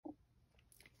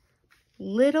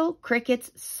Little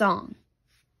Cricket's Song.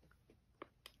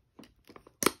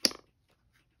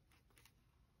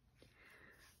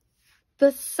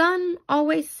 The sun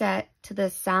always set to the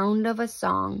sound of a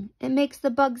song. It makes the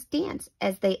bugs dance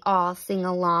as they all sing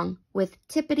along. With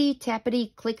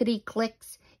tippity-tappity,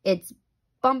 clickety-clicks, it's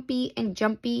bumpy and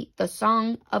jumpy, the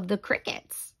song of the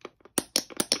crickets.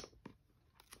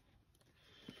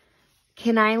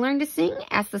 Can I learn to sing?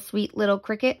 Asked the sweet little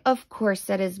cricket. Of course,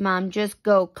 said his mom. Just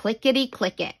go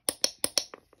clickety-click it.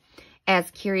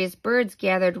 As curious birds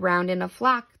gathered round in a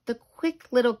flock, the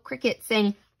quick little cricket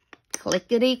sang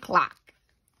clickety-clock.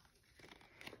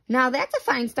 Now that's a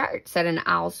fine start, said an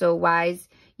owl so wise.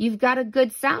 You've got a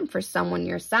good sound for someone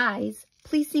your size.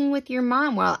 Please sing with your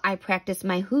mom while I practice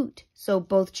my hoot. So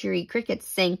both cheery crickets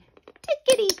sang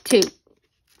tickety-toot.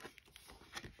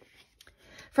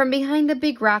 From behind the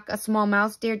big rock, a small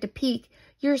mouse dared to peek.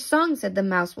 Your song, said the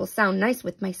mouse, will sound nice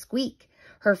with my squeak.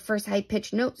 Her first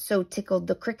high-pitched note so tickled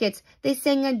the crickets, they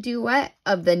sang a duet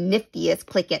of the niftiest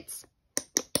clickets.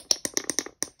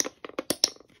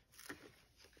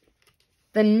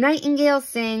 The nightingales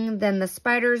sang, then the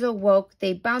spiders awoke.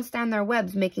 They bounced on their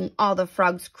webs, making all the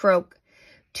frogs croak.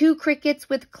 Two crickets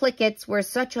with clickets were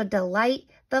such a delight.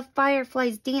 The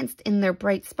fireflies danced in their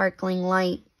bright sparkling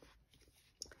light.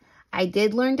 I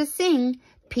did learn to sing,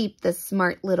 peeped the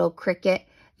smart little cricket.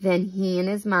 Then he and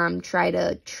his mom tried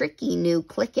a tricky new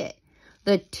clicket.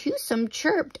 The twosome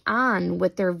chirped on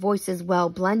with their voices well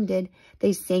blended.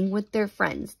 They sang with their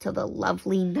friends till the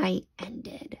lovely night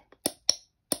ended.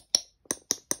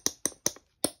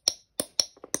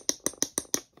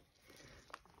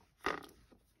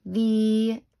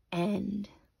 The end.